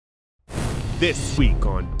This week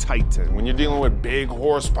on Titan. When you're dealing with big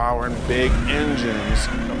horsepower and big engines,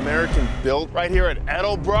 American built right here at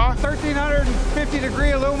Edelbrock.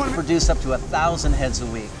 1,350-degree aluminum. Produce up to 1,000 heads a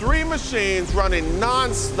week. 3 machines running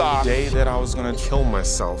non-stop. The day that I was gonna kill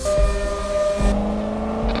myself.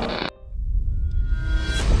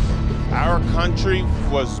 Our country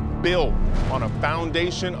was built on a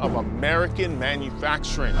foundation of American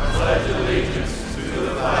manufacturing. I pledge allegiance to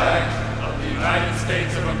the flag of the United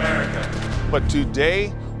States of America. But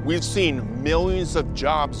today, we've seen millions of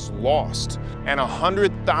jobs lost, and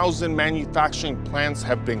 100,000 manufacturing plants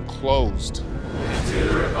have been closed. And to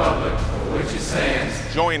the republic for which it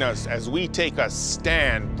stands. Join us as we take a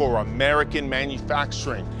stand for American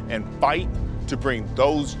manufacturing and fight to bring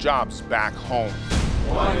those jobs back home.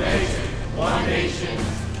 One nation, one nation,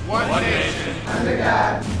 one nation. Under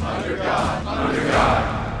God, under God, under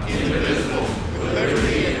God, indivisible, with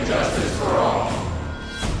liberty and justice for all.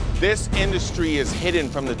 This industry is hidden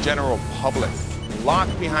from the general public,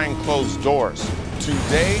 locked behind closed doors.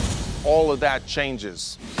 Today, all of that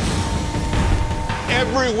changes.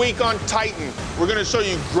 Every week on Titan, we're gonna show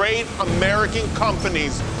you great American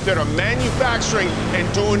companies that are manufacturing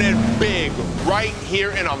and doing it big right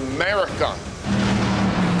here in America.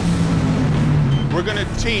 We're gonna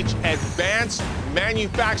teach advanced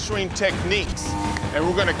manufacturing techniques, and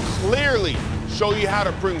we're gonna clearly show you how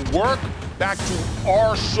to bring work back to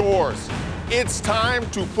our shores. It's time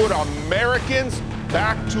to put Americans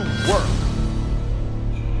back to work.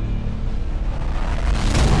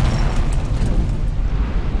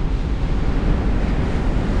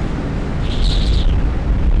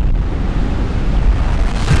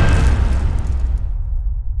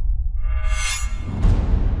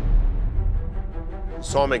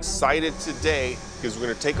 So I'm excited today because we're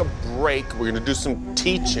gonna take a break, we're gonna do some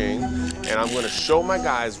teaching, and I'm gonna show my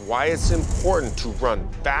guys why it's important to run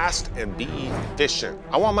fast and be efficient.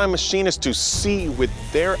 I want my machinists to see with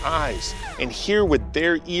their eyes and hear with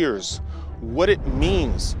their ears what it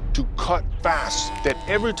means to cut fast, that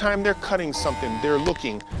every time they're cutting something, they're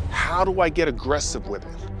looking, how do I get aggressive with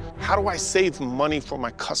it? How do I save money for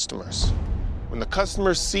my customers? When the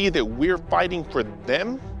customers see that we're fighting for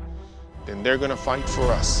them, then they're gonna fight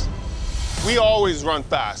for us. We always run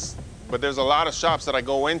fast, but there's a lot of shops that I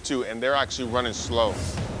go into and they're actually running slow.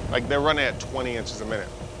 Like they're running at 20 inches a minute,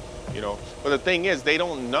 you know? But the thing is, they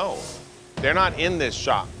don't know. They're not in this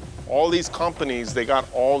shop. All these companies, they got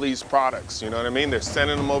all these products, you know what I mean? They're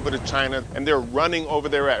sending them over to China and they're running over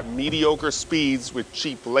there at mediocre speeds with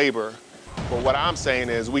cheap labor. But what I'm saying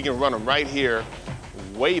is we can run them right here,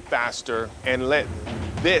 way faster, and let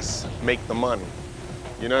this make the money.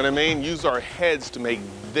 You know what I mean? Use our heads to make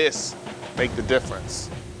this make the difference.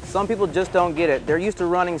 Some people just don't get it. They're used to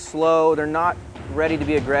running slow, they're not ready to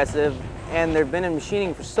be aggressive, and they've been in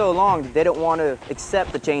machining for so long that they don't want to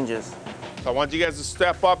accept the changes. So I want you guys to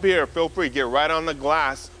step up here. Feel free, get right on the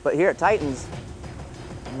glass. But here at Titans,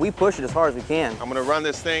 we push it as hard as we can. I'm gonna run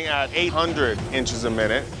this thing at 800 inches a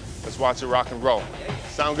minute. Let's watch it rock and roll.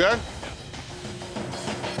 Sound good?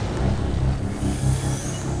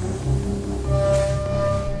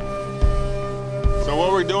 So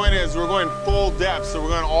what we're doing is we're going full depth. So we're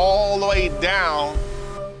going all the way down,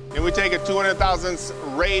 and we take a 200,000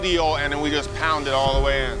 radial, and then we just pound it all the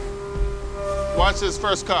way in. Watch this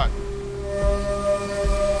first cut. A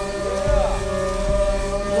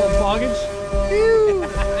little boggage.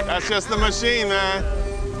 That's just the machine, man.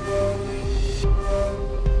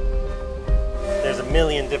 There's a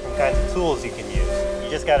million different kinds of tools you can use. You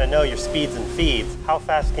just got to know your speeds and feeds. How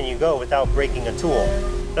fast can you go without breaking a tool?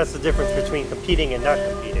 That's the difference between competing and not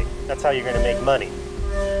competing. That's how you're going to make money.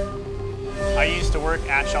 I used to work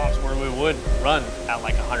at shops where we would run at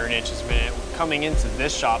like 100 inches a minute. Coming into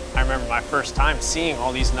this shop, I remember my first time seeing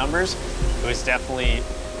all these numbers. It was definitely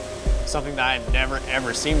something that I had never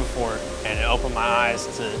ever seen before, and it opened my eyes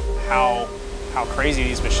to how crazy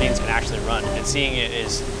these machines can actually run. And seeing it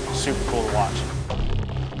is super cool to watch.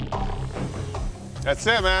 That's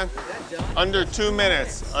it, man. Under 2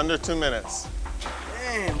 minutes. Under 2 minutes.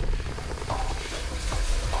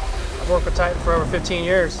 I've worked with Titan for over 15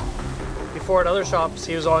 years. Before at other shops,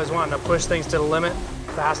 he was always wanting to push things to the limit,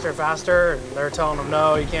 faster, faster, and they're telling him,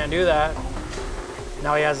 no, you can't do that.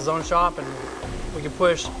 Now he has his own shop, and we can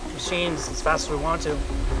push machines as fast as we want to,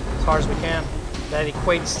 as hard as we can. That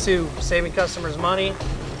equates to saving customers money,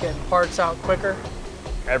 getting parts out quicker.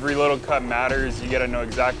 Every little cut matters. You gotta know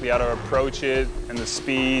exactly how to approach it and the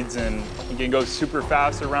speeds, and you can go super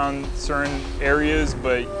fast around certain areas,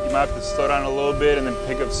 but you might have to slow down a little bit and then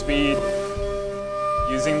pick up speed.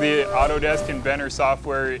 Using the Autodesk Inventor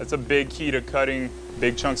software, that's a big key to cutting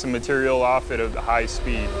big chunks of material off at a high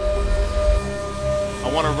speed.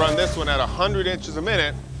 I want to run this one at 100 inches a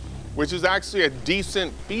minute, which is actually a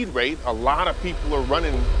decent feed rate. A lot of people are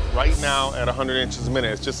running right now at 100 inches a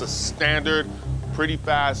minute. It's just a standard, pretty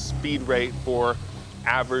fast speed rate for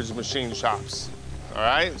average machine shops. All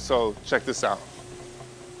right, so check this out.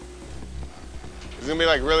 It's gonna be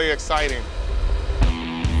like really exciting.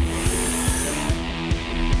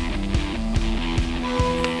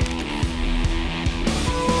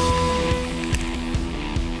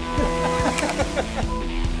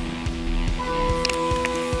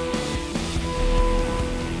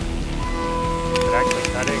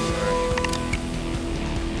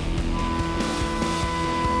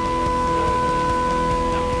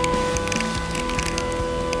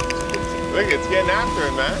 Look, it's getting after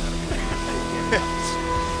it, man.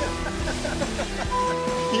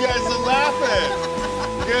 You guys are laughing.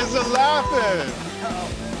 You guys are laughing.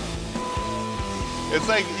 It's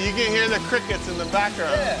like you can hear the crickets in the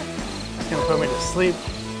background. Yeah. It's gonna put me to sleep.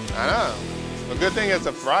 I know. A good thing it's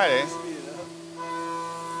a Friday.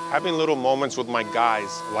 Having little moments with my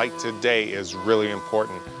guys like today is really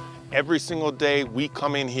important. Every single day we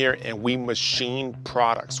come in here and we machine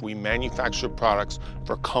products. We manufacture products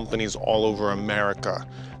for companies all over America.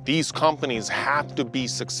 These companies have to be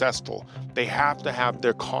successful. They have to have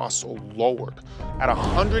their costs lowered. At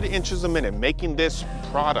 100 inches a minute, making this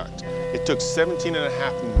product, it took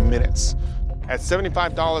 17.5 minutes. At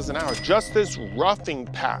 $75 an hour, just this roughing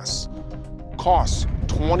pass costs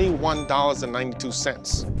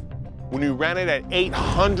 $21.92. When we ran it at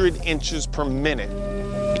 800 inches per minute,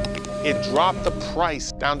 it dropped the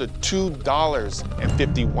price down to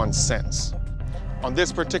 $2.51. On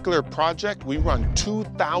this particular project, we run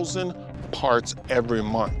 2,000 parts every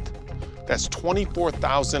month. That's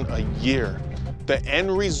 24,000 a year. The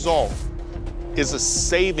end result is a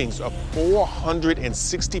savings of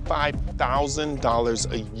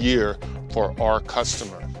 $465,000 a year for our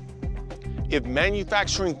customer. If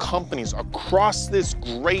manufacturing companies across this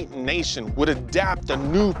great nation would adapt the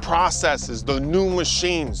new processes, the new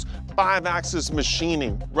machines, 5-axis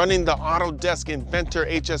machining, running the Autodesk Inventor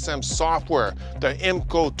HSM software, the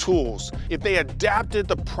IMCO tools, if they adapted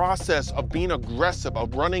the process of being aggressive,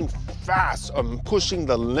 of running fast, of pushing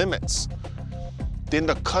the limits, then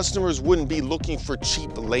the customers wouldn't be looking for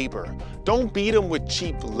cheap labor. Don't beat them with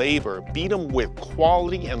cheap labor. Beat them with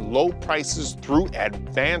quality and low prices through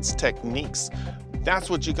advanced techniques. That's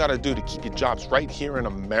what you gotta do to keep your jobs right here in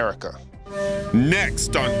America.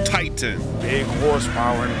 Next on Titan. Big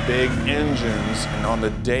horsepower and big engines. And on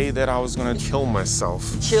the day that I was gonna kill myself.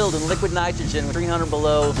 Chilled in liquid nitrogen, 300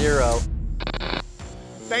 below zero.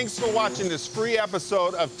 Thanks for watching this free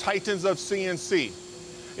episode of Titans of CNC.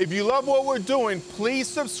 If you love what we're doing, please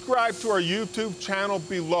subscribe to our YouTube channel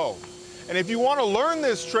below. And if you want to learn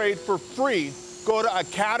this trade for free, go to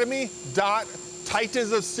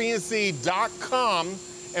academy.titansofcnc.com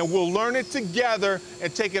and we'll learn it together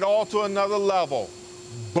and take it all to another level.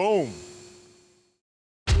 Boom.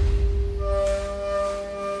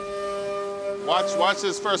 Watch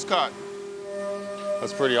this first cut.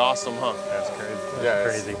 That's pretty awesome, huh? That's crazy. Yeah,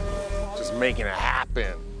 That's crazy. Just making it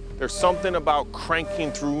happen. There's something about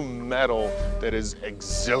cranking through metal that is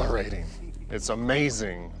exhilarating. It's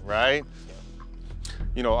amazing, right?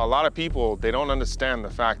 You know, a lot of people, they don't understand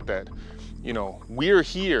the fact that, you know, we're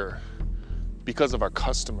here because of our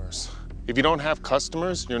customers. If you don't have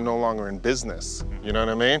customers, you're no longer in business. You know what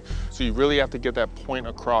I mean? So you really have to get that point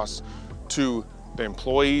across to the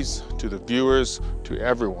employees, to the viewers, to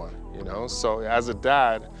everyone, you know? So as a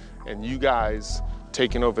dad, and you guys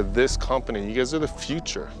taking over this company, you guys are the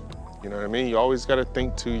future. You know what I mean? You always got to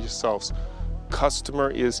think to yourselves, customer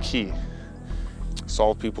is key.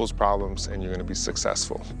 Solve people's problems and you're going to be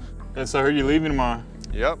successful. Yes, I heard you're leaving tomorrow.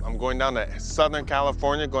 Yep, I'm going down to Southern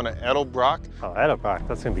California, going to Edelbrock. Oh, Edelbrock,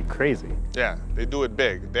 that's gonna be crazy. Yeah, they do it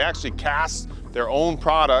big. They actually cast their own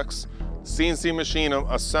products, CNC machine them,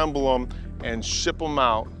 assemble them, and ship them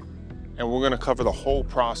out. And we're going to cover the whole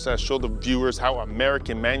process, show the viewers how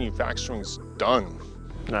American manufacturing is done.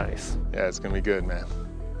 Nice. Yeah, it's going to be good, man.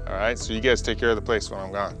 All right, so you guys take care of the place when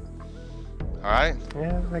I'm gone. All right?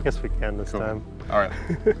 Yeah, I guess we can this time. All right,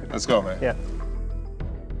 let's go, man. Yeah.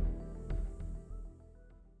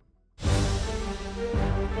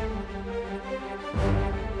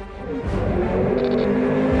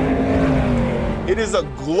 It is a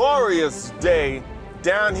glorious day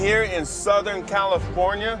down here in Southern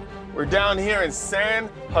California. We're down here in San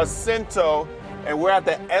Jacinto, and we're at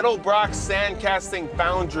the Edelbrock Sand Casting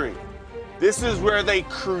Foundry. This is where they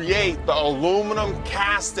create the aluminum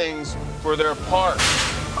castings for their parts.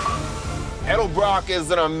 Edelbrock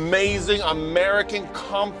is an amazing American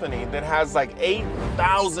company that has like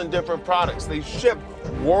 8,000 different products. They ship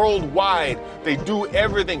worldwide. They do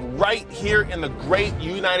everything right here in the great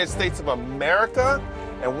United States of America.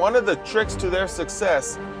 And one of the tricks to their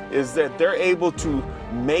success is that they're able to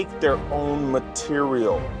make their own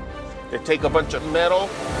material. They take a bunch of metal,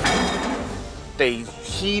 they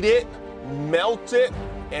heat it, melt it,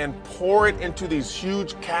 and pour it into these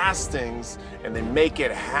huge castings, and they make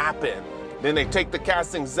it happen. Then they take the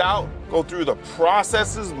castings out, go through the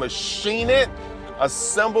processes, machine it,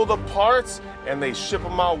 assemble the parts, and they ship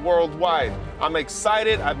them out worldwide. I'm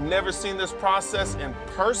excited. I've never seen this process in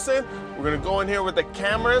person. We're gonna go in here with the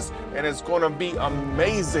cameras, and it's gonna be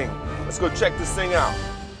amazing. Let's go check this thing out.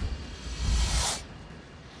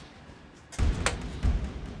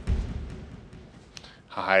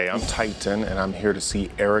 Hi, I'm Titan, and I'm here to see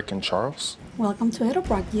Eric and Charles. Welcome to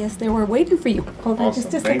Edelbrock. Yes, they were waiting for you. Hold on Awesome.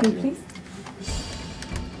 just a Thank second, you. please.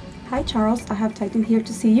 Hi, Charles. I have Titan here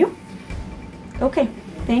to see you. Okay,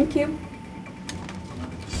 thank you.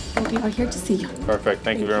 We are here to see you. Perfect.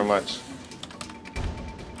 Thank you very much.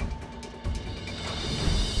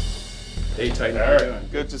 Hey, Titan, how you doing?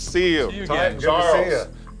 Good to see you. See you Titan, again. Charles. Good to see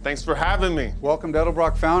you. Thanks for having me. Welcome to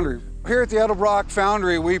Edelbrock Foundry. Here at the Edelbrock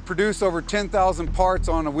Foundry, we produce over 10,000 parts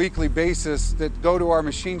on a weekly basis that go to our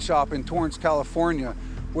machine shop in Torrance, California,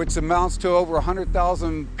 which amounts to over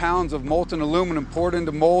 100,000 pounds of molten aluminum poured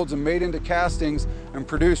into molds and made into castings and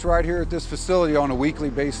produced right here at this facility on a weekly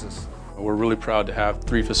basis. We're really proud to have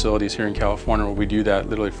 3 facilities here in California where we do that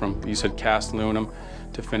literally from, you said, cast aluminum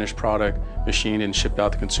to finished product, machined and shipped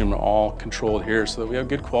out to consumer, all controlled here so that we have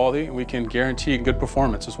good quality and we can guarantee good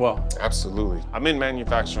performance as well. Absolutely. I'm in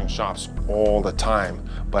manufacturing shops all the time,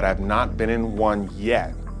 but I've not been in one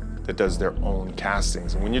yet that does their own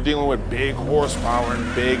castings. And when you're dealing with big horsepower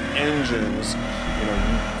and big engines, you know,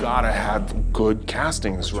 you gotta have good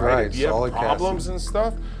castings, That's right? right, If you have solid problems and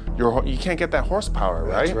stuff, you can't get that horsepower,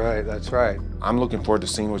 right? That's right, that's right. I'm looking forward to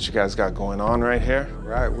seeing what you guys got going on right here.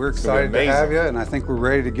 Right, we're It's gonna be excited to have amazing. you, and I think we're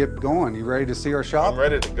ready to get going. You ready to see our shop? I'm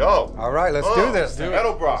ready to go. All right, let's do this.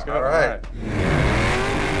 Edelbrock. All right.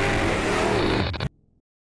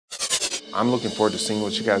 I'm looking forward to seeing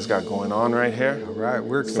what you guys got going on right here. All right,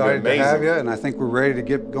 we're It's gonna be excited to have amazing. you, and I think we're ready to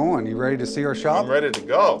get going. You ready to see our shop? I'm ready to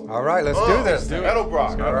go. All right, let's do this.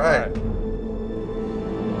 Edelbrock. All right.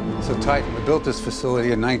 So Titan, we built this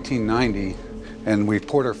facility in 1990, and we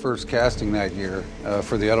poured our first casting that year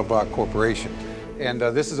for the Edelbrock Corporation. And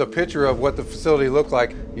this is a picture of what the facility looked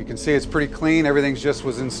like. You can see it's pretty clean. Everything just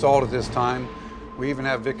was installed at this time. We even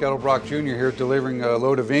have Vic Edelbrock Jr. here delivering a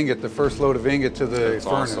load of ingot, the first load of ingot to the That's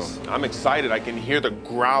furnace. awesome. I'm excited. I can hear the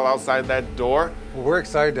growl outside that door. Well, we're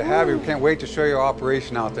excited to have you. We can't wait to show you our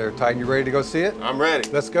operation out there. Titan, you ready to go see it? I'm ready.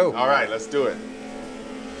 Let's go. All right, let's do it.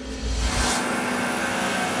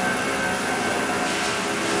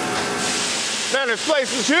 Man, this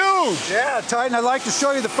place is huge. Yeah, Titan, I'd like to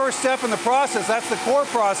show you the first step in the process. That's the core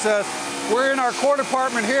process. We're in our core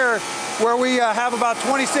department here where we have about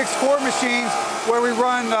 26 core machines where we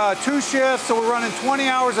run 2 shifts, so we're running 20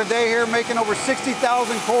 hours a day here, making over 60,000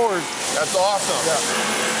 cores. That's awesome. Yeah.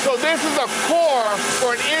 So this is a core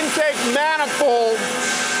for an intake manifold,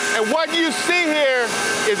 and what you see here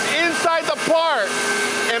is inside the part,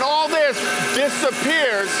 and all this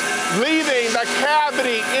disappears, leaving the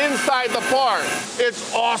cavity inside the part.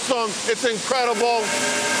 It's awesome. It's incredible.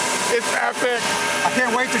 It's epic. I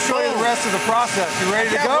can't wait to show you the rest of the process. You ready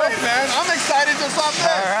to go? Can't wait, man. I'm excited to stop this.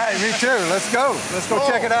 All right, me too. Let's go. Let's go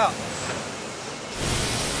check it out.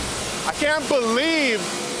 I can't believe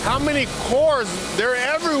how many cores. They're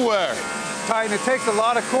everywhere. Titan, it takes a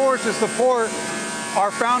lot of cores to support our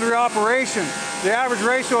foundry operation. The average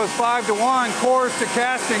ratio is 5 to 1 cores to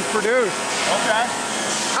castings produced. Okay.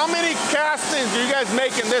 How many castings do you guys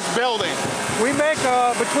make in this building? We make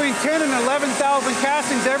between 10 and 11,000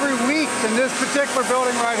 castings every week in this particular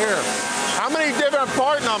building right here. How many different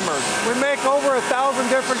part numbers? We make over 1,000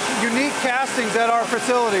 different unique castings at our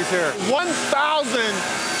facilities here. 1,000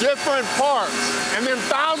 different parts, and then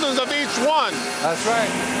thousands of each one. That's right.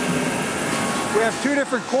 We have 2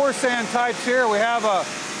 different core sand types here. We have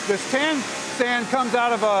this tan sand comes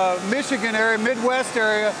out of a Michigan area, Midwest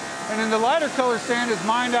area, and then the lighter color sand is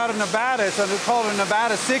mined out of Nevada. So it's called a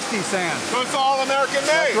Nevada 60 sand. So it's all American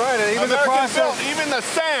made. That's right. Even the process, built, even the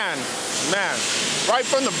sand, man, right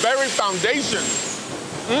from the very foundation.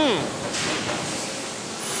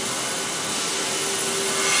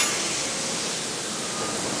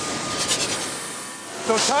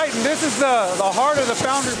 So Titan, this is the heart of the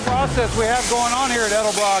foundry process we have going on here at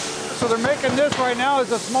Edelbrock. So they're making this right now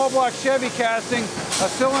as a small block Chevy casting, a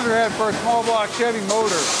cylinder head for a small block Chevy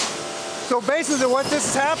motor. So basically what this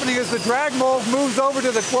is happening is the drag mold moves over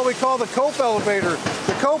to what we call the cope elevator.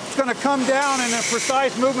 The cope's going to come down and in a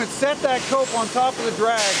precise movement set that cope on top of the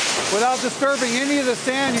drag without disturbing any of the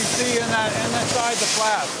sand you see in that side of the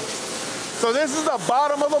flask. So this is the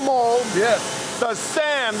bottom of the mold. Yes. The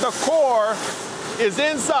sand, the core, is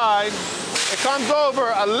inside. It comes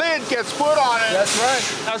over, a lid gets put on it. That's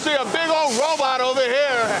right. I see a big old robot over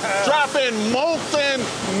here dropping molten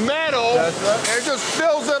metal. That's right. And it just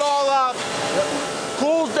fills it all up,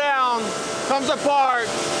 cools down, comes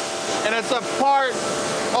apart, and it's a part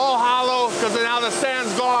all hollow because now the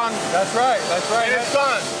sand's gone. That's right, that's right. And it's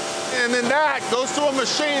done. And then that goes to a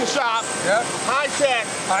machine shop. Yep. High-tech.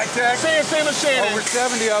 High-tech. CNC machining. Over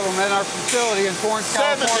 70 of them in our facility in Torrance,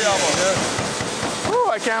 California. 70 of them. Yeah. Ooh,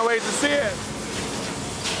 I can't wait to see it.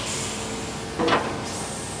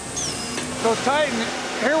 So Titan,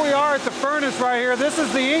 here we are at the furnace right here. This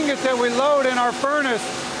is the ingot that we load in our furnace.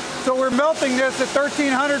 So we're melting this at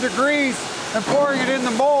 1300 degrees and pouring it in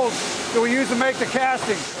the molds that we use to make the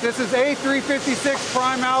casting. This is A356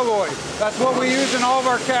 prime alloy. That's what we use in all of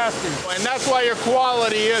our castings. And that's why your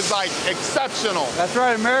quality is like exceptional. That's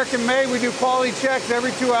right, American made. We do quality checks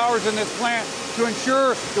every 2 hours in this plant to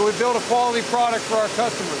ensure that we build a quality product for our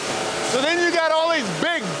customers. So then you got all these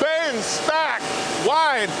big bins stacked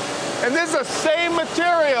wide, and this is the same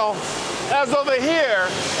material as over here.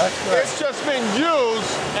 That's right. It's just been used,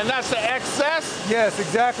 and that's the excess? Yes,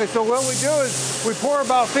 exactly. So what we do is we pour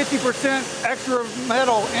about 50% extra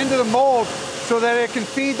metal into the mold so that it can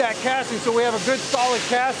feed that casting, so we have a good solid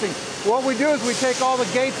casting. What we do is we take all the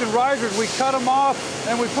gates and risers, we cut them off,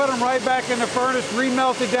 and we put them right back in the furnace,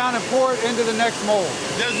 remelt it down, and pour it into the next mold.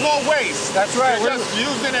 There's no waste. That's right. You're just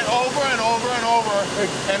using it over and over and over,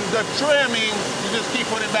 and the trimming, you just keep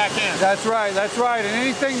putting it back in. That's right, that's right. And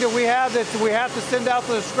anything that we have that we have to send out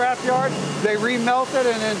to the scrap yard, they remelt it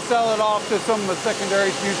and then sell it off to some of the secondary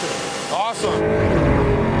users. Awesome.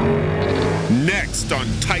 Next on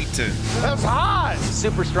Titan. That's hot.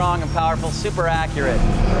 Super strong and powerful, super accurate.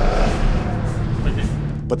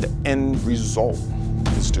 But the end result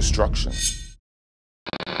is destruction.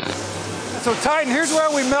 So Titan, here's where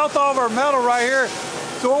we melt all of our metal right here.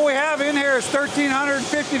 So what we have in here is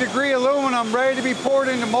 1350 degree aluminum ready to be poured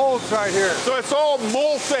into molds right here. So it's all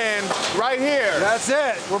molten right here. That's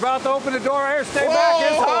it. We're about to open the door right here. Stay back,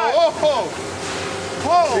 it's hot. Whoa.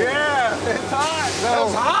 Whoa. Yeah, it's hot.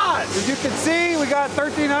 That's hot. As you can see, we got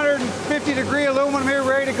 1350 degree aluminum here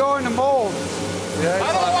ready to go into molds. Yeah, I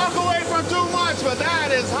don't walk away from too much, but that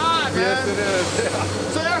is hot, man. Yes, it is.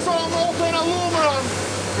 Yeah. So that's all molten aluminum.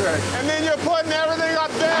 Correct. And then you're putting everything up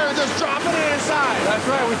there and just dropping it inside. That's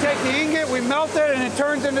right. We take the ingot, we melt it, and it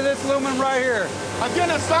turns into this aluminum right here. I'm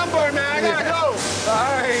getting a sunburn, man. I gotta go.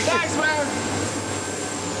 All right. Thanks, man.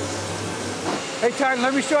 Hey, Titan,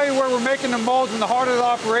 let me show you where we're making the molds, and the heart of the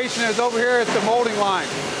operation is over here at the molding line.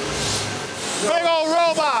 Big old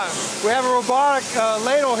robot. We have a robotic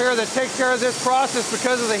ladle here that takes care of this process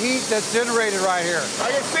because of the heat that's generated right here. I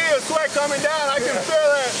can see the sweat coming down. I can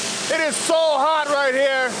feel it. It is so hot right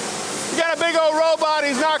here. You got a big old robot.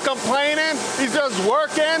 He's not complaining. He's just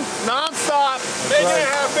working nonstop, making it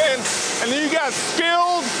happen. And then you got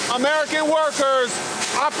skilled American workers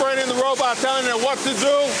operating the robot, telling them what to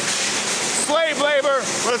do. Slave labor,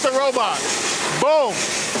 but it's a robot. Boom.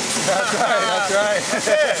 That's right, that's right. That's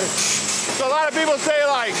it. So a lot of people say,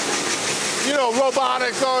 like, you know,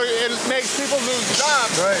 robotics, or it makes people lose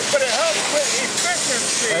jobs. Right. But it helps with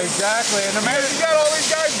efficiency. Exactly. And You got all these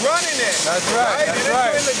guys running it. That's right. That's and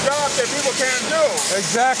right. it's doing the job that people can't do.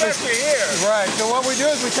 Exactly. Especially here. Right. So what we do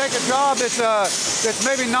is we take a job that's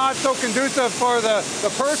maybe not so conducive for the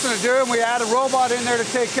person to do, and we add a robot in there to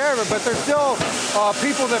take care of it. But there's still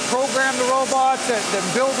people that program the robots, that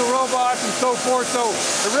build the robots, and so forth. So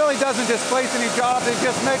it really doesn't displace any jobs. It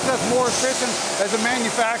just makes us more efficient as a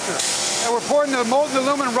manufacturer. And we're pouring the molten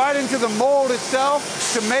aluminum right into the mold itself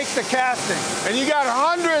to make the casting. And you got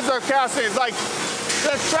hundreds of castings, like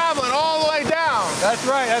that's traveling all the way down. That's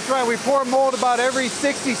right, that's right. We pour mold about every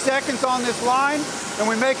 60 seconds on this line, and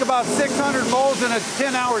we make about 600 molds in a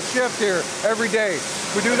 10-hour shift here every day.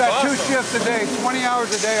 We do that awesome. 2 shifts a day, 20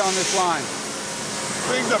 hours a day on this line.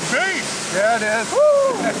 Thing's a beast. Yeah, it is.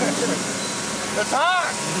 Woo! It's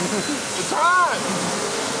hot. It's hot.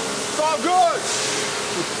 It's all good.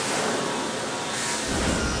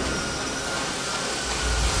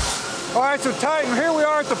 All right, so Titan, here we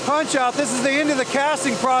are at the punch out. This is the end of the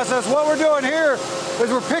casting process. What we're doing here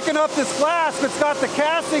is we're picking up this flask that's got the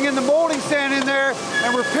casting and the molding sand in there,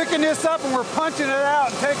 and we're picking this up and we're punching it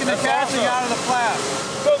out and taking the casting out of the flask.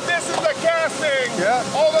 So this is the casting. Yeah.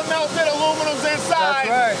 All the melted aluminum's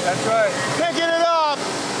inside. That's right, that's right. Picking it up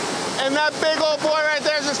And that big old boy right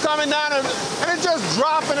there is just coming down and it's just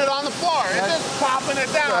dropping it on the floor. It's just popping it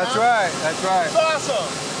down. That's right, that's right. It's awesome.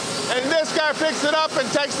 And this guy picks it up and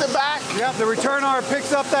takes it back? Yep, the return arm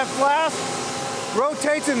picks up that flask,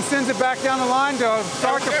 rotates it and sends it back down the line to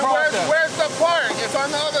start the process. Where's the part? It's on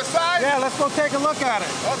the other side? Yeah, let's go take a look at it.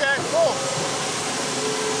 Okay, cool.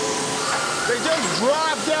 They just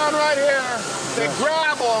drop down right here. They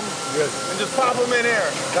grab them and just pop them in here.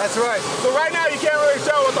 That's right. So right now you can't really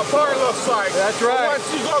tell what the part looks like. That's right. But once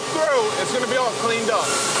you go through, it's going to be all cleaned up.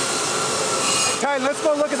 Titan, let's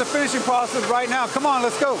go look at the finishing process right now. Come on,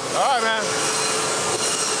 let's go. All right, man.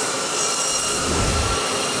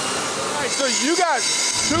 All right, so you got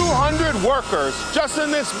 200 workers just in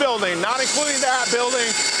this building, not including that building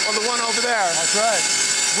or the one over there. That's right.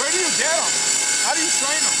 Where do you get them? How do you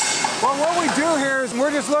train them? Well, what we do here is we're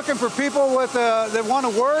just looking for people with that want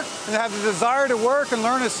to work and have the desire to work and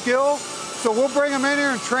learn a skill. So we'll bring them in here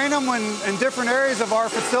and train them in different areas of our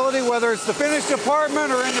facility, whether it's the finish department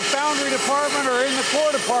or in the foundry department or in the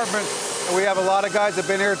core department. And we have a lot of guys that have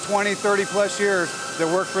been here 20, 30 plus years that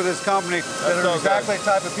work for this company that are exactly the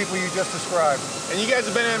type of people you just described. And you guys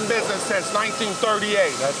have been in business since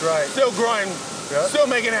 1938. That's right. Still growing. Yep. Still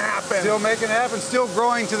making it happen. Still making it happen, still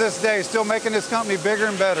growing to this day, still making this company bigger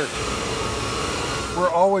and better. We're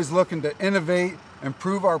always looking to innovate,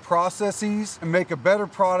 improve our processes, and make a better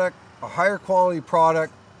product, a higher quality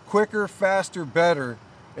product, quicker, faster, better.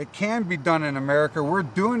 It can be done in America. We're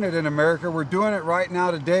doing it in America. We're doing it right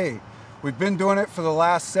now today. We've been doing it for the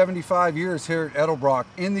last 75 years here at Edelbrock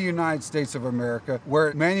in the United States of America,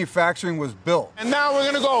 where manufacturing was built. And now we're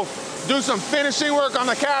gonna go do some finishing work on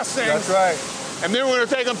the castings. That's right. And then we're gonna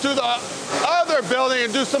take them to the other building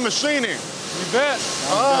and do some machining. You bet.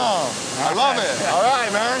 Oh, I love it. All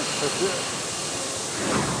right, man.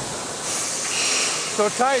 So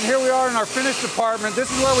Titan, here we are in our finish department. This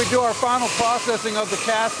is where we do our final processing of the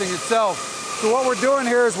casting itself. So what we're doing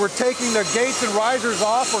here is we're taking the gates and risers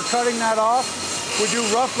off. We're cutting that off. We do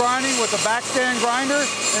rough grinding with a backstand grinder.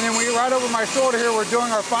 And then right over my shoulder here, we're doing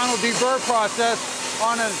our final deburr process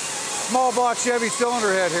on a small block Chevy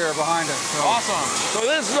cylinder head here behind us. So. Awesome. So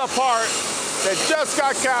this is a part that just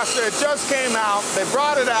got casted, it just came out. They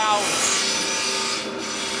brought it out,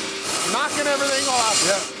 knocking everything off.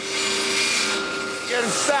 Yeah.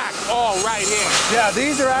 Getting stacked all right here. Yeah,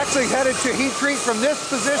 these are actually headed to heat treat from this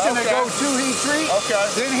position. They go to heat treat,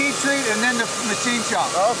 then heat treat, and then the machine shop.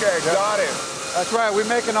 Okay, got it. That's right. We're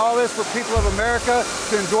making all this for people of America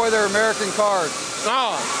to enjoy their American cars.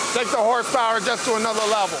 Oh, take the horsepower just to another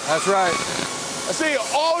level. That's right. I see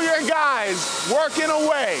all your guys working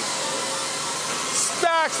away.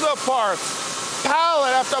 Stacks of parts,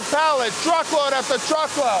 pallet after pallet, truckload after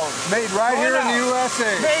truckload. Made right here in the USA.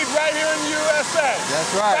 Made right here in the USA.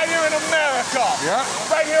 That's right. Right here in America. Yeah.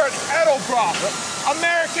 Right here at Edelbrock.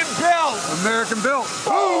 American built. American built.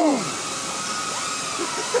 Boom!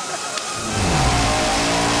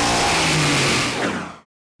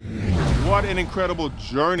 What an incredible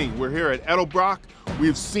journey. We're here at Edelbrock.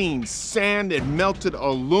 We've seen sand and melted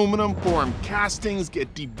aluminum form castings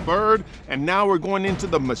get deburred, and now we're going into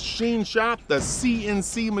the machine shop, the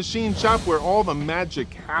CNC machine shop, where all the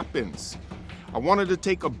magic happens. I wanted to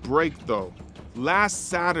take a break though. Last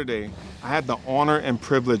Saturday, I had the honor and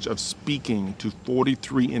privilege of speaking to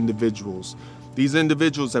 43 individuals. These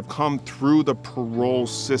individuals have come through the parole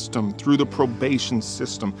system, through the probation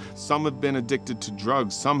system. Some have been addicted to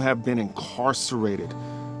drugs, some have been incarcerated.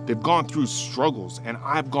 They've gone through struggles, and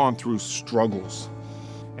I've gone through struggles.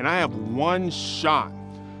 And I have one shot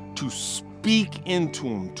to speak into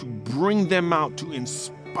them, to bring them out, to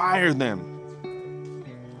inspire them.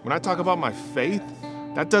 When I talk about my faith,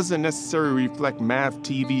 that doesn't necessarily reflect Mav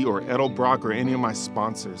TV or Edelbrock or any of my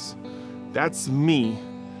sponsors. That's me.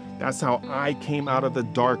 That's how I came out of the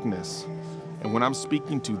darkness. And when I'm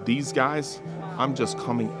speaking to these guys, I'm just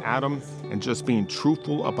coming at them and just being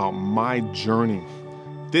truthful about my journey.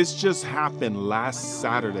 This just happened last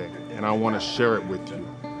Saturday, and I want to share it with you.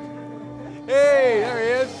 Hey, there he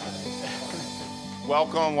is.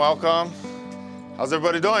 Welcome, welcome. How's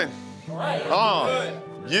everybody doing? All right.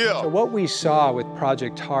 Yeah. So what we saw with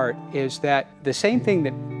Project Heart is that the same thing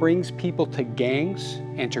that brings people to gangs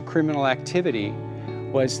and to criminal activity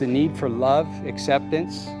was the need for love,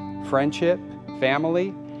 acceptance, friendship,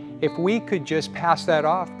 family. If we could just pass that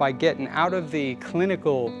off by getting out of the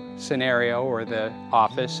clinical scenario or the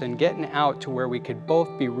office and getting out to where we could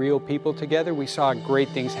both be real people together, we saw great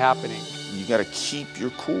things happening. You gotta keep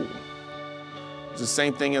your cool. It's the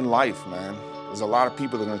same thing in life, man. There's a lot of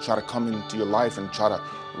people that are gonna try to come into your life and try to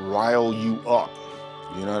rile you up.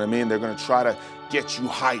 You know what I mean? They're gonna try to get you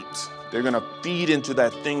hyped. They're gonna feed into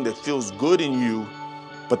that thing that feels good in you,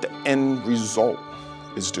 but the end result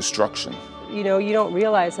is destruction. You know, you don't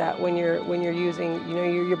realize that when you're using, you know,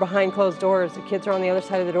 you're behind closed doors. The kids are on the other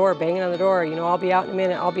side of the door, banging on the door. You know, I'll be out in a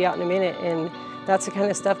minute, I'll be out in a minute. And that's the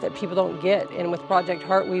kind of stuff that people don't get. And with Project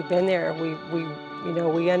Heart, we've been there.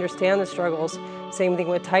 We understand the struggles. Same thing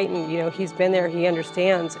with Titan. You know, he's been there, he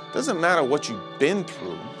understands. It doesn't matter what you've been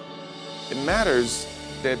through. It matters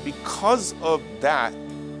that because of that,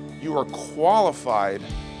 you are qualified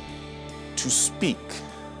to speak.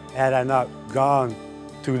 Had I not gone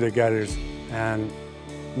to the gutters and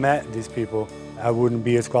met these people, I wouldn't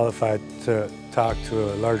be as qualified to talk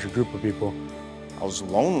to a larger group of people. I was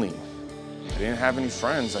lonely. I didn't have any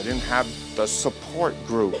friends. I didn't have the support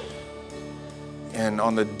group. And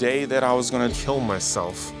on the day that I was gonna kill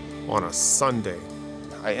myself, on a Sunday,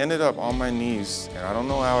 I ended up on my knees, and I don't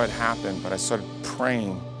know how it happened, but I started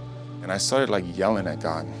praying, and I started like yelling at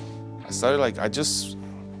God. I started like,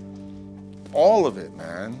 all of it,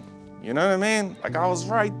 man. You know what I mean? Like I was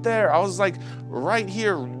right there. I was like right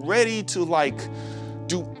here, ready to like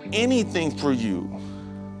do anything for you.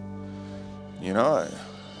 You know,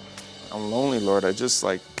 I'm lonely, Lord. I just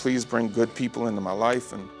like, please bring good people into my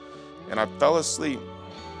life. And I fell asleep.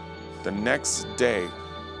 The next day,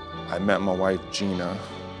 I met my wife, Gina.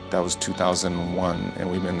 That was 2001,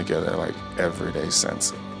 and we've been together like every day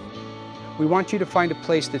since. We want you to find a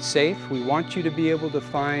place that's safe. We want you to be able to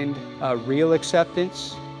find real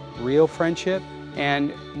acceptance, real friendship,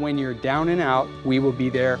 and when you're down and out, we will be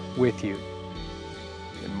there with you.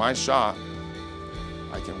 In my shop,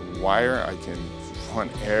 I can wire, I can run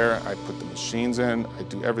air, I put the machines in, I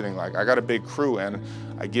do everything. Like, I got a big crew and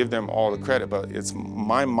I give them all the credit, but it's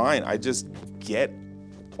my mind, I just get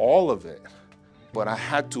all of it. But I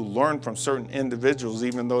had to learn from certain individuals,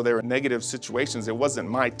 even though they were negative situations. It wasn't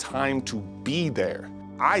my time to be there.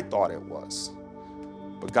 I thought it was,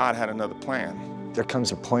 but God had another plan. There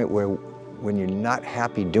comes a point where when you're not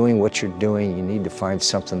happy doing what you're doing, you need to find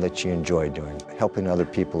something that you enjoy doing. Helping other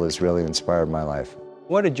people has really inspired my life.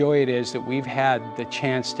 What a joy it is that we've had the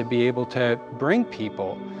chance to be able to bring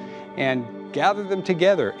people and gather them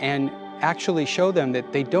together and actually show them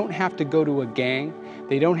that they don't have to go to a gang,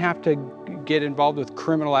 they don't have to get involved with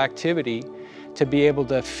criminal activity to be able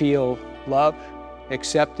to feel love,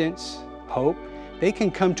 acceptance, hope. They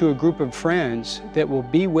can come to a group of friends that will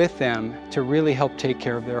be with them to really help take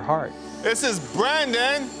care of their heart. This is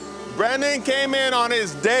Brandon. Brandon came in on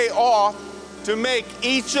his day off to make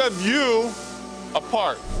each of you a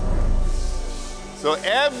part. So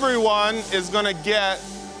everyone is gonna get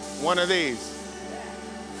one of these.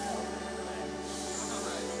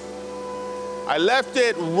 I left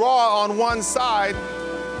it raw on one side,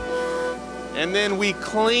 and then we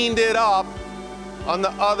cleaned it up on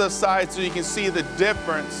the other side so you can see the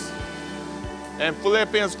difference. And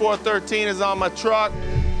Philippians 4:13 is on my truck.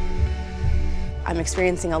 I'm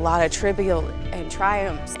experiencing a lot of trivial and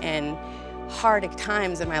triumphs and hard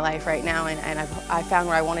times in my life right now, and I found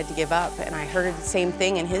where I wanted to give up, and I heard the same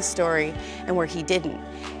thing in his story and where he didn't,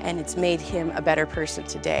 and it's made him a better person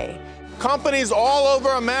today. Companies all over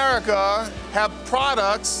America have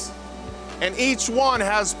products, and each one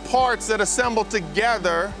has parts that assemble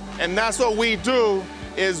together, and that's what we do,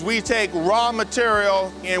 is we take raw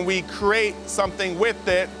material and we create something with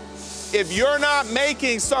it. If you're not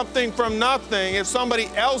making something from nothing, if somebody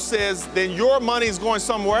else is, then your money's going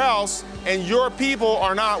somewhere else, and your people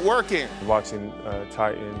are not working. Watching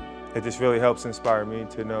Titan, it just really helps inspire me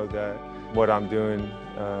to know that what I'm doing,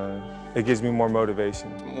 it gives me more motivation.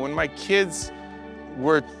 When my kids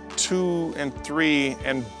were 2 and 3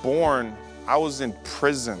 and born, I was in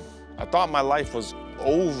prison. I thought my life was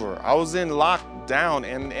over. I was in lockdown,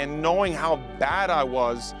 and knowing how bad I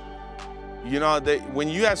was, you know, that when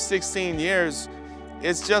you have 16 years,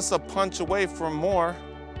 it's just a punch away from more.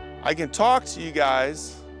 I can talk to you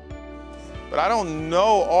guys, but I don't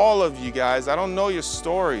know all of you guys. I don't know your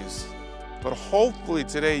stories. But hopefully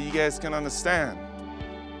today you guys can understand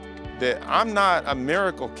that I'm not a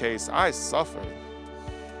miracle case. I suffered.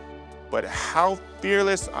 But how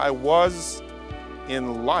fearless I was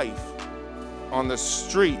in life, on the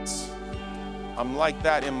streets, I'm like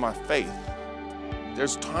that in my faith.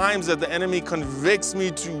 There's times that the enemy convicts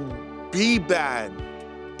me to be bad,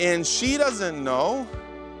 and she doesn't know.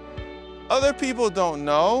 Other people don't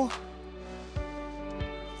know,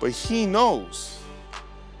 but he knows.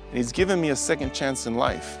 And he's given me a second chance in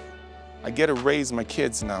life. I get to raise my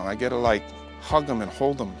kids now. I get to like hug them and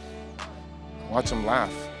hold them, watch them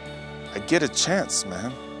laugh. I get a chance,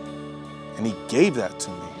 man. And he gave that to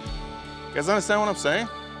me. You guys understand what I'm saying?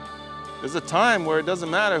 There's a time where it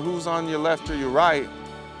doesn't matter who's on your left or your right.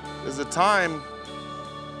 There's a time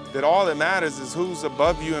that all that matters is who's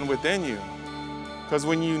above you and within you. Because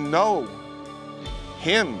when you know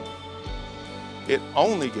Him, it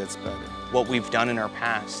only gets better. What we've done in our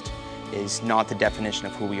past is not the definition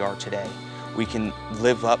of who we are today. We can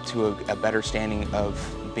live up to a better standing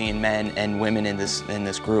of being men and women in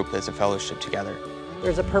this group as a fellowship together.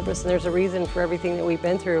 There's a purpose and there's a reason for everything that we've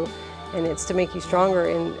been through, and it's to make you stronger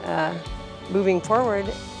in moving forward.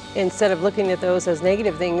 Instead of looking at those as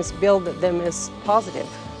negative things, build them as positive.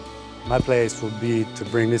 My place will be to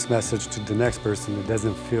bring this message to the next person that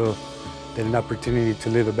doesn't feel that an opportunity to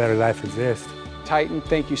live a better life exists. Titan,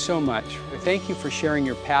 thank you so much. Thank you for sharing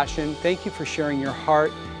your passion. Thank you for sharing your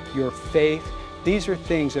heart, your faith. These are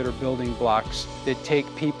things that are building blocks that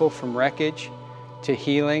take people from wreckage to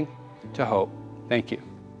healing to hope. Thank you.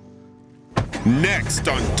 Next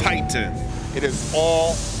on Titan. It is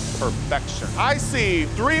all perfection. I see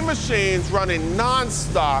 3 machines running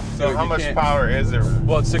non-stop. So how much power is there?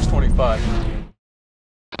 Well, it's 625.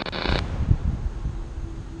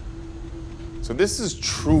 So this is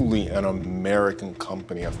truly an American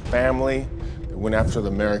company, a family that went after the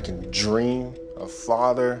American dream, a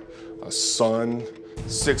father, a son,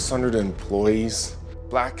 600 employees,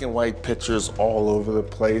 black and white pictures all over the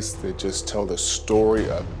place that just tell the story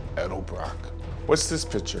of Edelbrock. What's this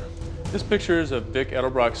picture? This picture is of Vic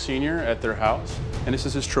Edelbrock Sr. at their house, and this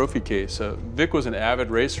is his trophy case. Vic was an avid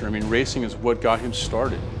racer. I mean, racing is what got him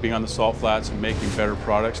started, being on the salt flats and making better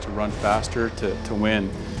products to run faster, to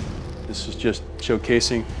win. This is just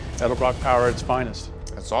showcasing Edelbrock power at its finest.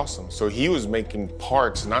 That's awesome. So he was making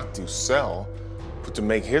parts not to sell, but to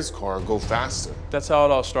make his car go faster. That's how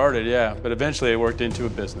it all started, yeah. But eventually it worked into a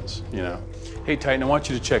business, you know. Hey, Titan, I want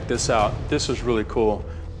you to check this out. This is really cool.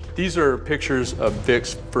 These are pictures of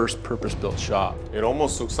Vic's first purpose-built shop. It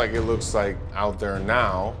almost looks like out there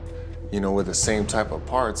now, you know, with the same type of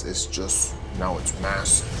parts. It's just, now it's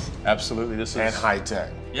massive. Absolutely, this is... And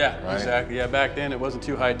high-tech. Yeah, right? Exactly. Yeah, back then it wasn't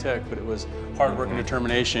too high-tech, but it was hard work and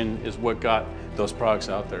determination is what got those products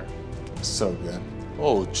out there. So good.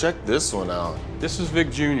 Oh, check this one out. This is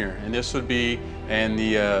Vic Jr., and this would be in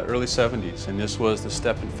the early 70s, and this was the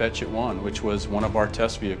Step and Fetch It 1, which was one of our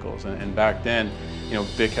test vehicles. And back then, you know,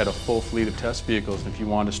 Vic had a full fleet of test vehicles, and if you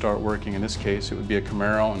wanted to start working, in this case, it would be a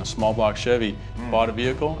Camaro and a small block Chevy. Bought a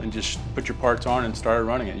vehicle and just put your parts on and started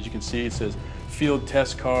running it. As you can see, it says Field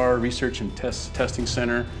Test Car, Research and Testing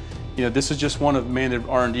Center. You know, this is just one of many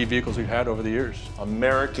R&D vehicles we've had over the years.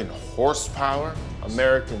 American horsepower,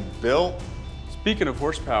 American built. Speaking of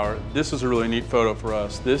horsepower, this is a really neat photo for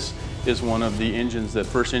us. This is one of the engines,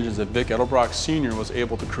 first engines that Vic Edelbrock Sr. was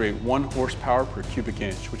able to create 1 horsepower per cubic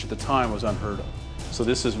inch, which at the time was unheard of. So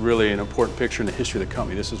this is really an important picture in the history of the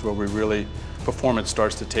company. This is where performance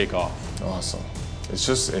starts to take off. Awesome. It's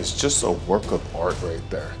just a work of art right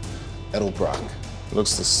there. Edelbrock. It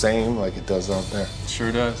looks the same like it does out there. It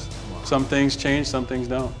sure does. Wow. Some things change, some things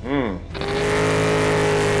don't.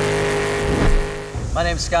 My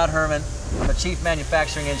name's Scott Herman. I'm a chief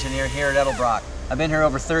manufacturing engineer here at Edelbrock. I've been here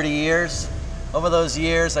over 30 years. Over those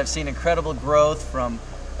years, I've seen incredible growth from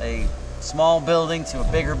a small building to a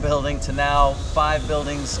bigger building to now 5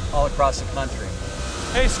 buildings all across the country.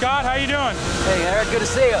 Hey Scott, how you doing? Hey Eric, good to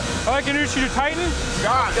see you. I'd like to introduce you to Titan.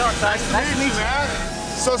 Scott, nice to meet you, man.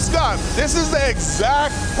 So Scott, this is the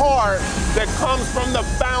exact part that comes from the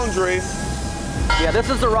foundry. Yeah, this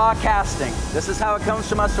is the raw casting. This is how it comes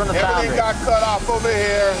from us from the foundry. Everything got cut off over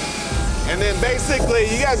here. And then basically,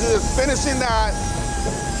 you guys are just finishing that,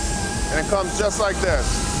 and it comes just like this.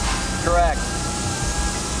 Correct.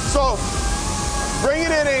 So,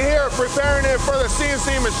 bringing it in here, preparing it for the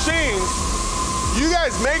CNC machines, you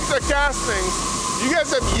guys make the castings. You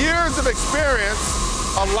guys have years of experience,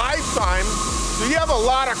 a lifetime, so you have a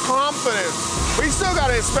lot of confidence. But you still got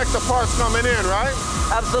to inspect the parts coming in, right?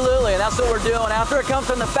 Absolutely, and that's what we're doing. After it comes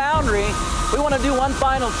from the foundry, we want to do one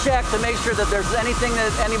final check to make sure that there's anything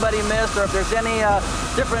that anybody missed, or if there's any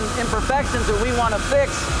different imperfections that we want to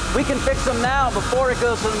fix, we can fix them now before it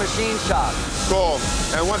goes to the machine shop. Cool.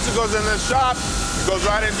 And once it goes in the shop, it goes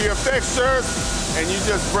right into your fixtures, and you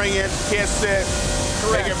just bring it, kiss it,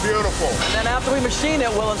 make it beautiful. And then after we machine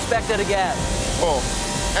it, we'll inspect it again. Cool.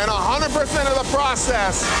 And 100% of the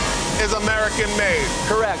process is American made.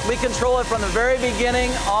 Correct. We control it from the very beginning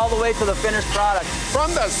all the way to the finished product.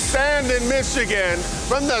 From the sand in Michigan,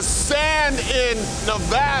 from the sand in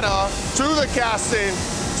Nevada, to the casting,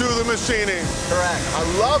 to the machining. Correct. I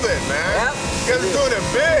love it, man. Yep. You guys are doing it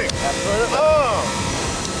big. Absolutely.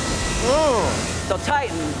 So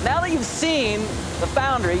Titan, now that you've seen the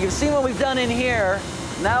foundry, you've seen what we've done in here,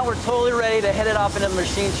 now we're totally ready to head it off into the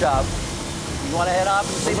machine shop. You want to head off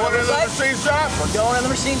and see what Going it's to the like? machine shop? We're going in the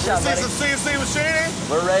machine shop, buddy. See some CNC machining?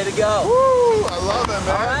 We're ready to go. Woo! I love it,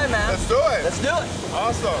 man. All right, man. Let's do it. Let's do it.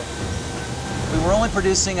 Awesome. We were only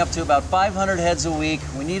producing up to about 500 heads a week.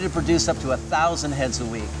 We needed to produce up to 1,000 heads a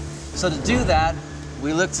week. So to do that,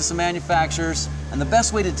 we looked to some manufacturers, and the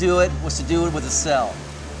best way to do it was to do it with a cell.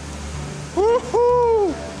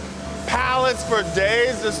 Woohoo! Pallets for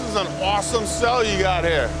days. This is an awesome cell you got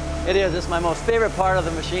here. It is. It's my most favorite part of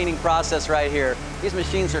the machining process right here. These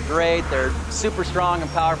machines are great. They're super strong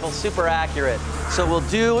and powerful, super accurate. So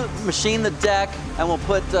we'll machine the deck, and we'll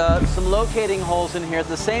put some locating holes in here.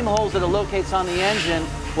 The same holes that it locates on the engine,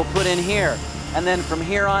 we'll put in here. And then from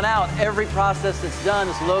here on out, every process that's done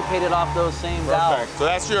is located off those same valves. Perfect. So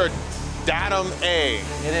that's your datum A.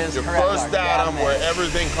 It is your correct, first Mark. datum Datum A. where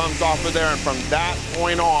everything comes off of there, and from that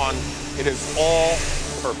point on, it is all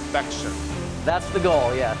perfection. That's the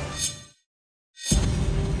goal, yes.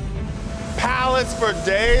 Pallets for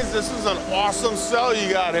days. This is an awesome cell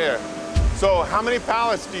you got here. So how many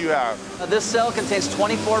pallets do you have? This cell contains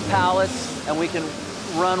 24 pallets, and we can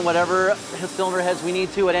run whatever cylinder heads we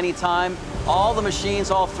need to at any time. All the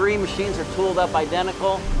machines, all three machines are tooled up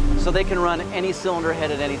identical, so they can run any cylinder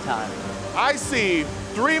head at any time. I see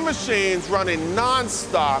 3 machines running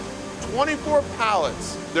non-stop, 24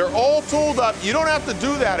 pallets. They're all tooled up. You don't have to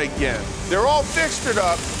do that again. They're all fixtured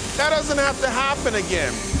up. That doesn't have to happen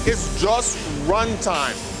again. It's just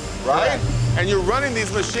runtime, right? And you're running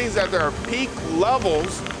these machines at their peak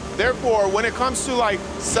levels. Therefore, when it comes to like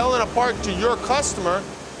selling a part to your customer,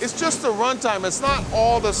 it's just the runtime. It's not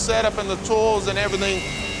all the setup and the tools and everything,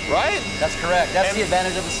 right? That's correct. That's the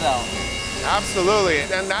advantage of the cell. Absolutely,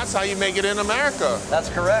 and that's how you make it in America. That's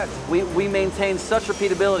correct. We maintain such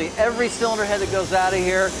repeatability. Every cylinder head that goes out of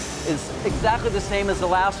here is exactly the same as the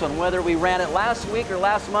last one, whether we ran it last week or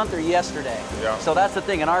last month or yesterday. Yeah. So that's the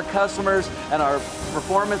thing, and our customers and our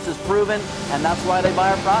performance is proven, and that's why they buy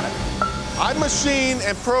our product. I machine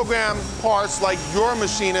and program parts like your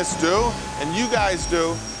machinists do, and you guys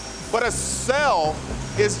do, but a cell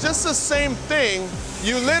is just the same thing.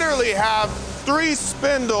 You literally have 3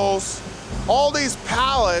 spindles, all these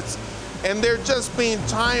pallets, and they're just being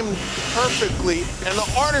timed perfectly. And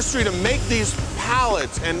the artistry to make these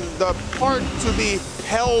pallets and the part to be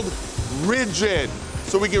held rigid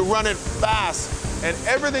so we can run it fast and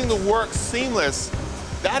everything to work seamless,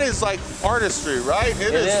 that is like artistry, right?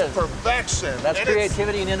 It is perfection. That's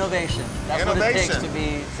creativity and innovation. That's what it takes to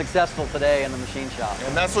be successful today in the machine shop.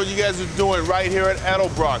 And that's what you guys are doing right here at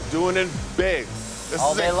Edelbrock, doing it big. This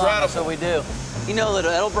All is day incredible. long, that's what we do. You know that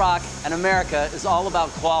Edelbrock and America is all about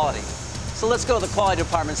quality. So let's go to the quality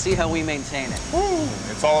department and see how we maintain it. Woo.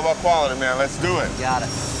 It's all about quality, man. Let's do it. Got it.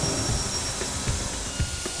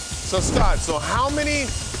 So Scott, so how many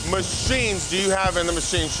machines do you have in the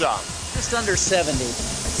machine shop? Just under 70.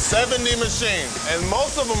 70 machines, and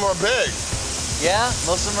most of them are big. Yeah,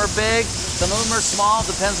 most of them are big. Some of them are small,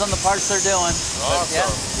 depends on the parts they're doing. Awesome.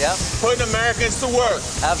 Yeah. Putting Americans to work.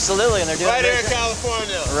 Absolutely, and they're doing right it here in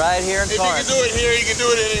California. Right here in Torrance. If you can do it here, you can do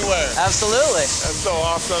it anywhere. Absolutely. That's so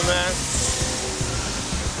awesome, man.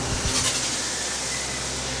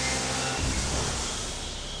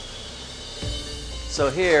 So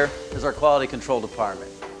here is our quality control department.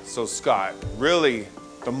 So Scott, really,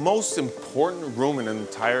 the most important room in an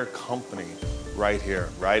entire company right here,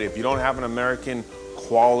 right? If you don't have an American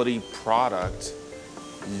quality product,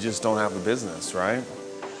 you just don't have a business, right?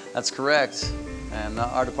 That's correct. And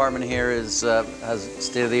our department here has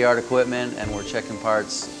state-of-the-art equipment, and we're checking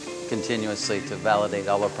parts continuously to validate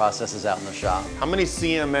all our processes out in the shop. How many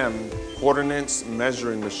CMM, coordinates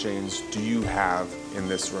measuring machines, do you have in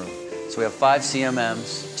this room? So we have 5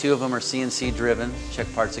 CMMs, 2 of them are CNC driven,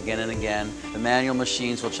 check parts again and again. The manual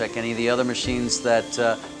machines will check any of the other machines that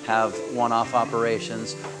have one-off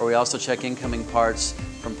operations, or we also check incoming parts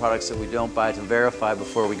from products that we don't buy to verify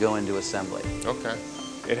before we go into assembly. Okay.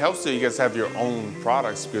 It helps that you guys have your own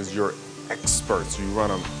products because you're experts. You run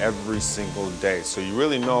them every single day. So you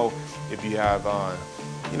really know if you have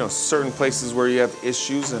you know, certain places where you have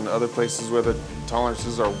issues and other places where the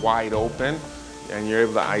tolerances are wide open, and you're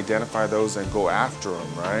able to identify those and go after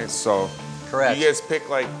them, right? So, correct. You guys pick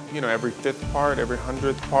like, you know, every 5th part, every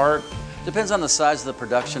 100th part? Depends on the size of the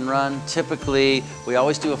production run. Typically, we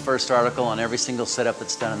always do a first article on every single setup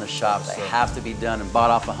that's done in the shop. They have to be done and bought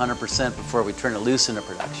off 100% before we turn it loose into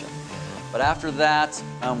production. But after that,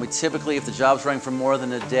 we typically, if the job's running for more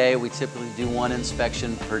than a day, we typically do 1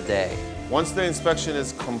 inspection per day. Once the inspection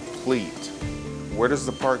is complete, where does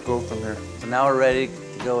the part go from here? So now we're ready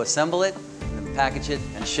to go assemble it, package it,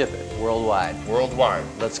 and ship it worldwide. Worldwide.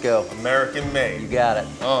 Let's go. American made. You got it.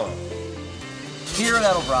 Here at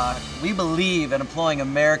Edelbrock, we believe in employing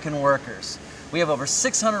American workers. We have over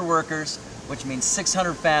 600 workers, which means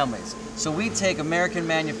 600 families. So we take American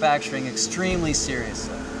manufacturing extremely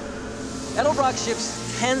seriously. Edelbrock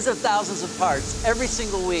ships tens of thousands of parts every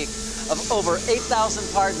single week of over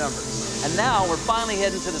 8,000 part numbers. And now we're finally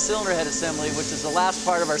heading to the cylinder head assembly, which is the last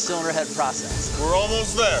part of our cylinder head process. We're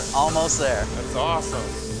almost there. Almost there. That's awesome.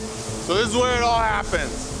 So this is where it all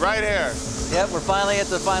happens, right here. Yep, we're finally at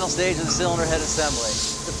the final stage of the cylinder head assembly.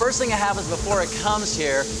 The first thing that happens before it comes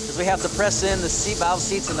here is we have to press in the valve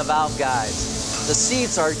seats and the valve guides. The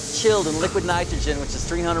seats are chilled in liquid nitrogen, which is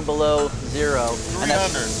 300 below zero.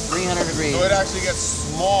 300. 300 degrees. So it actually gets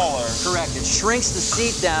smaller. Correct. It shrinks the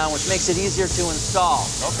seat down, which makes it easier to install.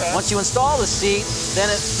 Okay. Once you install the seat,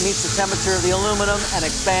 then it meets the temperature of the aluminum and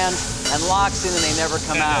expands and locks in, and they never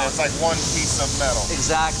come out. It's like one piece of metal.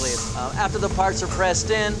 Exactly. After the parts are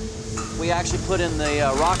pressed in, we actually put in the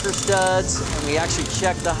rocker studs, and we actually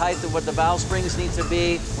check the height of what the valve springs need to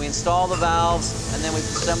be. We install the valves, and then we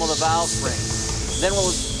assemble the valve springs. Then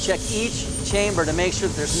we'll check each chamber to make sure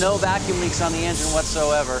that there's no vacuum leaks on the engine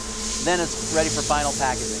whatsoever. Then it's ready for final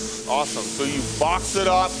packaging. Awesome. So you box it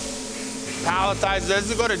up, palletize it.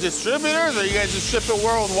 Does it go to distributors, or you guys just ship it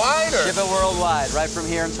worldwide? Or? Ship it worldwide, right from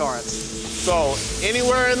here in Torrance. So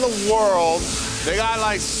anywhere in the world, they got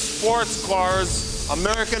like sports cars,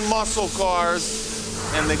 American muscle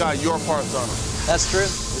cars, and they got your parts on them. That's true. We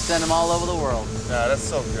send them all over the world. Yeah, that's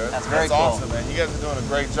so good. That's very cool. Awesome, man. You guys are doing a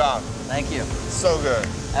great job. Thank you. So good.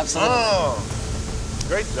 Absolutely. Oh,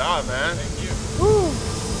 great job, man. Thank you. Woo.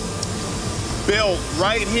 Built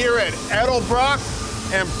right here at Edelbrock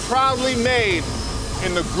and proudly made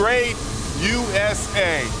in the great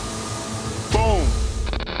USA. Boom.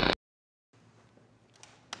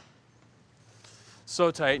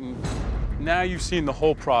 So Titan, now you've seen the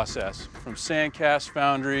whole process, from sandcast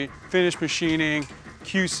foundry, finished machining,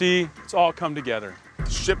 QC, it's all come together.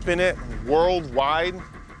 Shipping it worldwide,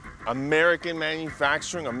 American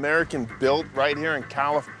manufacturing, American built right here in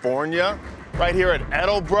California, right here at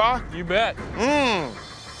Edelbrock. You bet.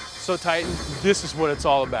 So Titan, this is what it's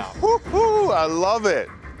all about. Woo-hoo, I love it.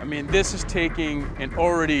 I mean, this is taking an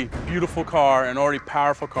already beautiful car, an already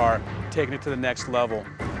powerful car, taking it to the next level,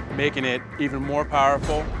 making it even more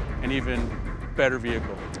powerful and even better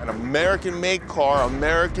vehicle. An American-made car,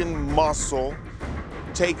 American muscle,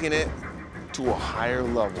 taking it to a higher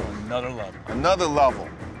level. Another level. Another level,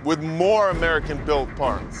 with more American-built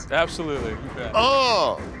parts. Absolutely, you bet.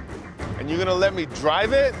 Oh, and you're gonna let me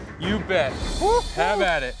drive it? You bet. Have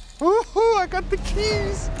at it. Woohoo, I got the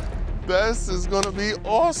keys. This is gonna be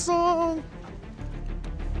awesome.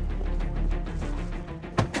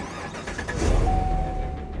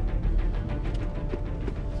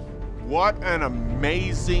 What an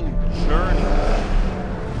amazing journey.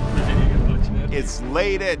 It's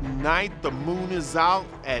late at night, the moon is out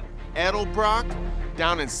at Edelbrock,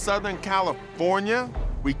 down in Southern California.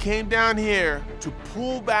 We came down here to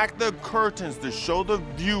pull back the curtains to show the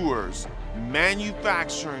viewers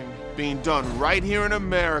manufacturing being done right here in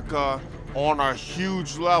America on a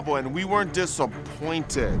huge level, and we weren't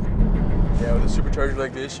disappointed. Yeah, with a supercharger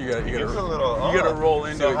like this, you gotta roll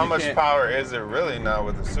into it. So how much power is it really now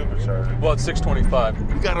with the supercharger? Well, it's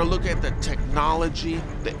 625. We gotta look at the technology,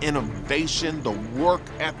 the innovation, the work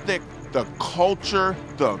ethic, the culture,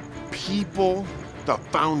 the people, the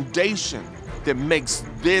foundation that makes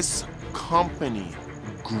this company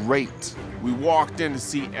great. We walked in to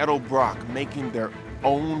see Edelbrock making their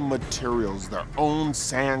own materials, their own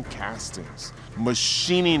sand castings,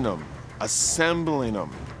 machining them, assembling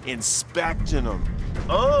them, inspecting them.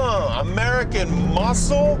 American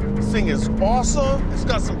muscle. This thing is awesome. It's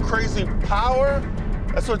got some crazy power.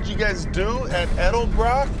 That's what you guys do at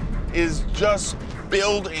Edelbrock, is just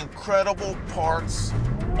build incredible parts,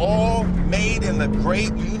 all made in the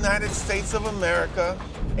great United States of America,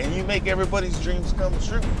 and you make everybody's dreams come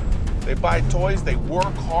true. They buy toys, they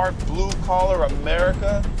work hard, blue-collar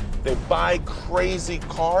America. They buy crazy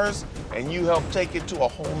cars, and you help take it to a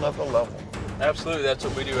whole nother level. Absolutely, that's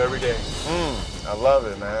what we do every day. I love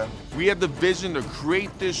it, man. We had the vision to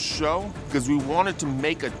create this show because we wanted to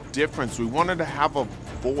make a difference. We wanted to have a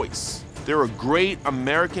voice. There are great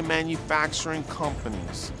American manufacturing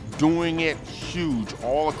companies doing it huge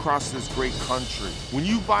all across this great country. When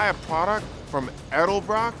you buy a product from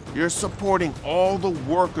Edelbrock, you're supporting all the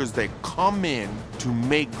workers that come in to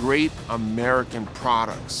make great American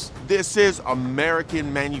products. This is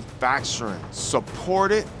American manufacturing.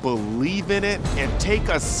 Support it, believe in it, and take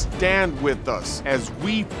a stand with us as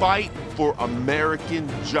we fight for American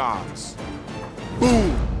jobs.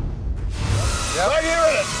 Boom! Right here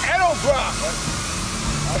at Edelbrock.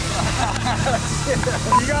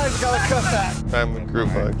 You guys gotta cut that. Family group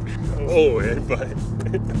hug. Oh, hey, buddy.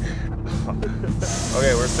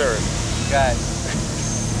 Okay, we're serving. Guys,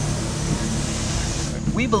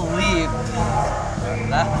 we believe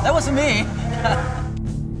that wasn't me.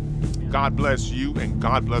 God bless you and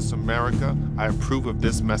God bless America. I approve of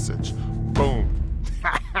this message. Boom.